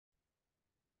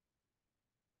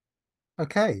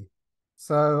Okay,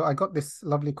 so I got this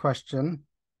lovely question.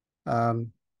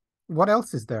 Um, what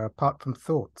else is there apart from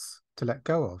thoughts to let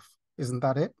go of? Isn't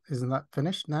that it? Isn't that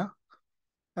finished now?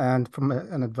 And from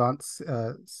an advanced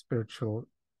spiritual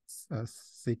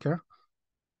seeker,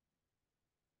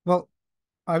 well,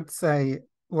 I would say,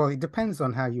 well, it depends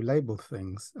on how you label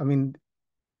things. I mean,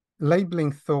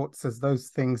 labeling thoughts as those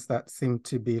things that seem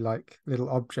to be like little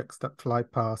objects that fly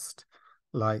past,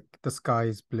 like the sky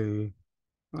is blue,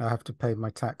 I have to pay my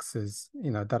taxes,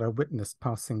 that are witnessed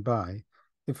passing by.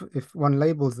 If one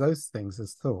labels those things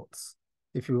as thoughts,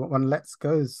 if one lets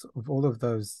go of all of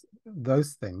those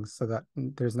things so that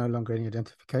there's no longer any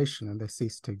identification and they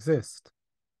cease to exist,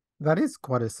 that is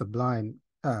quite a sublime,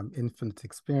 infinite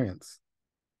experience.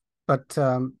 But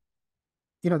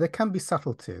there can be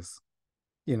subtleties.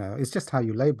 It's just how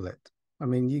you label it.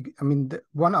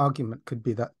 One argument could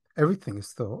be that everything is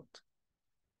thought,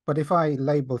 but if I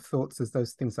label thoughts as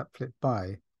those things that flit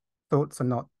by, thoughts are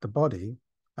not the body,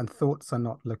 and thoughts are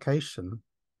not location,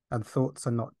 and thoughts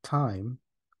are not time,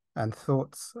 and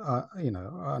thoughts are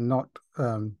not.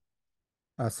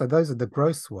 So those are the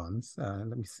gross ones.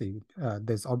 Let me see.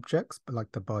 There's objects, but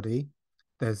like the body.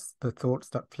 There's the thoughts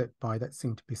that flit by that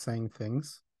seem to be saying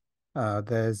things.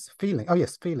 There's feeling. Oh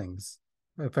yes, feelings.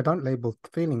 If I don't label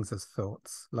feelings as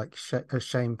thoughts, like a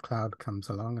shame cloud comes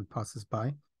along and passes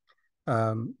by,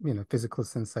 physical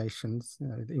sensations,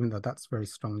 even though that's very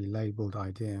strongly labeled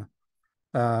idea,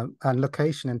 and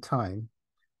location and time.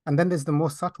 And then there's the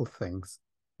more subtle things,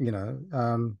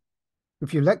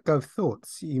 if you let go of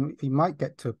thoughts, you might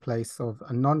get to a place of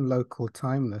a non-local,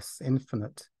 timeless,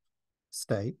 infinite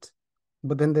state.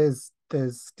 But then there's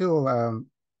still,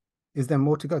 is there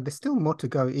more to go? There's still more to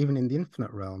go, even in the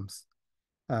infinite realms.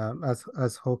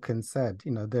 As Hawkins said,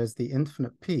 there's the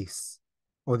infinite peace,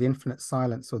 or the infinite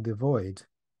silence, or the void,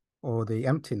 or the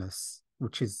emptiness,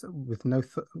 which is with no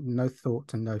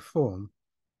thought and no form.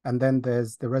 And then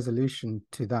there's the resolution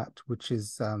to that, which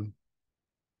is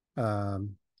the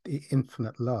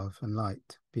infinite love and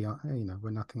light beyond,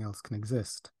 where nothing else can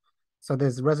exist. So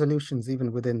there's resolutions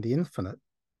even within the infinite,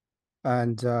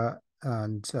 and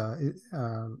and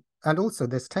also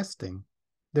there's testing.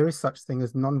 There is such thing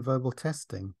as non-verbal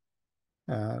testing.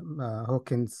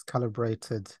 Hawkins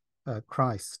calibrated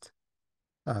Christ,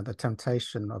 the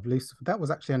temptation of Lucifer. That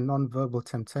was actually a non-verbal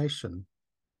temptation,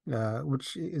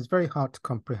 which is very hard to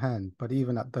comprehend. But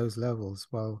even at those levels,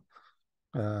 well,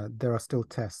 there are still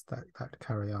tests that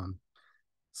carry on.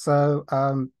 So,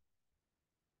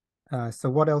 so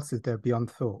what else is there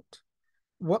beyond thought?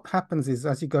 What happens is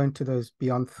as you go into those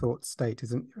beyond thought state,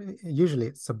 isn't usually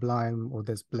it's sublime or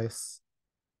there's bliss,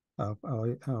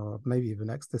 or maybe even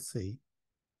ecstasy,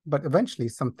 but eventually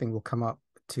something will come up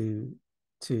to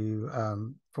uh,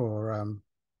 for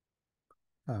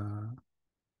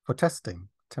testing,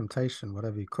 temptation,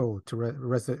 whatever you call it, to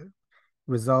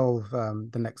resolve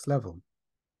the next level.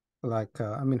 Like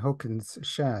Hawkins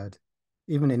shared,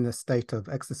 even in the state of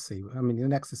ecstasy.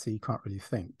 In ecstasy you can't really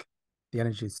think. The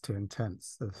energy is too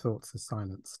intense. The thoughts are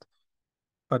silenced.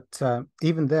 But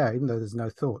even there, even though there's no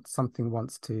thought, something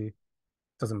wants to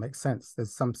doesn't make sense.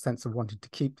 There's some sense of wanting to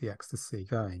keep the ecstasy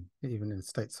going, even in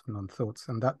states of non-thoughts,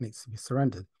 and that needs to be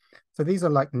surrendered. So these are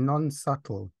like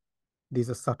non-subtle. These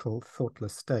are subtle,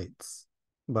 thoughtless states,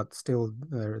 but still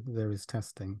there is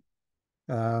testing.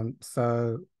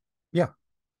 So yeah,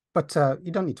 but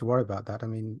you don't need to worry about that.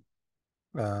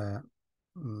 Uh,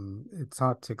 it's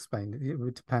hard to explain. It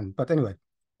would depend. But anyway,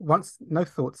 once no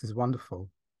thoughts is wonderful.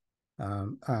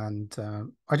 And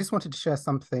I just wanted to share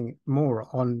something more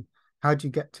on how do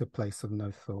you get to a place of no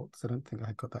thoughts? I don't think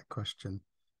I got that question.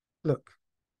 Look,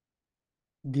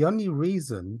 the only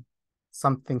reason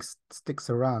something sticks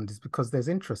around is because there's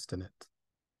interest in it.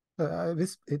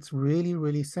 It's really,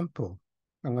 really simple.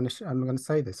 I'm going to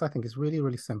say this. I think it's really,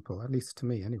 really simple, at least to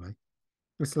me anyway.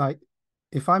 It's like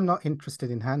if I'm not interested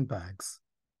in handbags,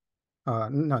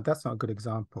 no, that's not a good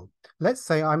example. Let's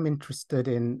say I'm interested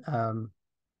in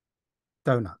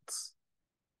donuts.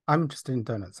 I'm interested in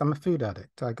donuts. I'm a food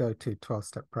addict. I go to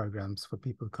 12-step programs for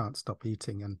people who can't stop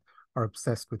eating and are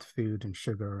obsessed with food and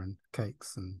sugar and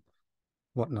cakes and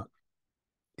whatnot.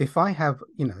 If I have,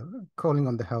 calling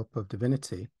on the help of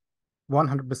divinity,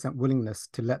 100% willingness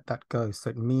to let that go so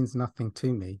it means nothing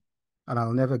to me and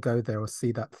I'll never go there or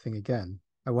see that thing again.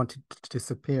 I want it to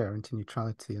disappear into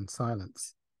neutrality and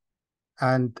silence.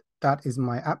 And that is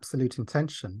my absolute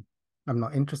intention. I'm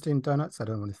not interested in donuts. I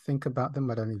don't want to think about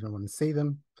them. I don't even want to see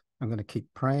them. I'm going to keep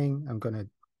praying. I'm going to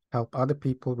help other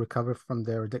people recover from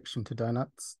their addiction to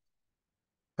donuts.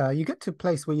 You get to a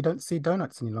place where you don't see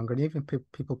donuts any longer. And even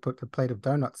people put a plate of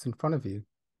donuts in front of you.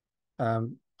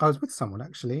 I was with someone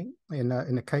actually in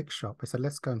a cake shop. I said,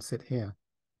 let's go and sit here.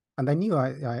 And they knew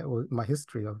or my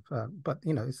history of, but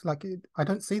you know, it's like I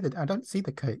don't see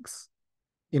the cakes,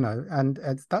 you know, and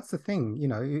that's the thing, you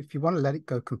know, if you want to let it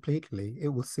go completely, it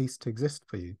will cease to exist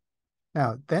for you.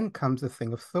 Now, then comes the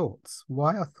thing of thoughts.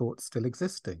 Why are thoughts still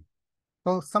existing?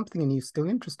 Well, something in you is still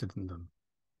interested in them.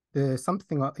 There's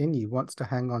something in you wants to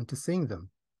hang on to seeing them.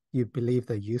 You believe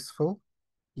they're useful.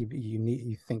 You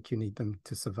think you need them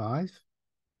to survive.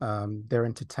 They're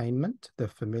entertainment. They're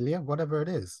familiar. Whatever it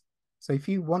is. So if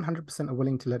you 100% are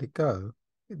willing to let it go,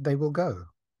 they will go.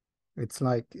 It's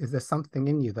like, is there something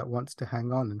in you that wants to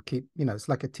hang on and keep? You know, it's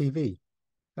like a TV.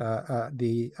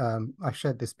 I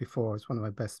shared this before. It's one of my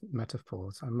best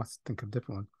metaphors. I must think of a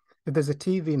different one. If there's a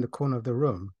TV in the corner of the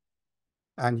room,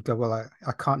 and you go, well,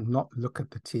 I can't not look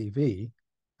at the TV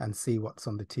and see what's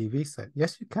on the TV set.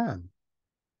 Yes, you can.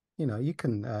 You know, you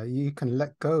can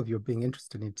let go of your being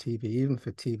interested in TV, even if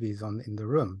the TV is on in the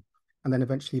room, and then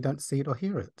eventually you don't see it or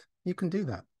hear it. You can do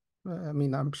that. I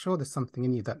mean, I'm sure there's something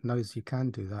in you that knows you can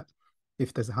do that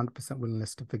if there's 100%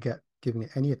 willingness to forget giving it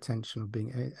any attention or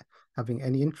having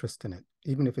any interest in it,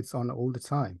 even if it's on all the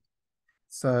time.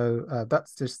 So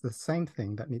that's just the same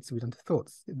thing that needs to be done to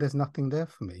thoughts. There's nothing there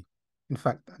for me. In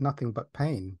fact, nothing but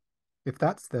pain. If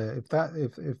that's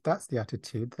the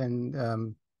attitude,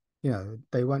 then you know,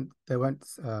 they won't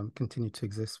continue to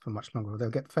exist for much longer.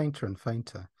 They'll get fainter and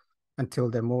fainter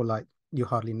until they're more like you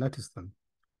hardly notice them.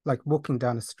 Like walking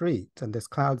down a street and there's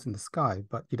clouds in the sky,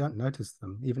 but you don't notice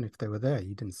them. Even if they were there,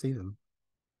 you didn't see them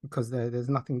because there's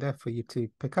nothing there for you to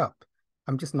pick up.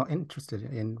 I'm just not interested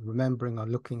in remembering or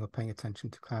looking or paying attention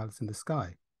to clouds in the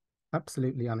sky.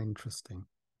 Absolutely uninteresting.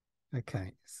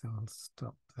 Okay, so I'll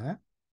stop there.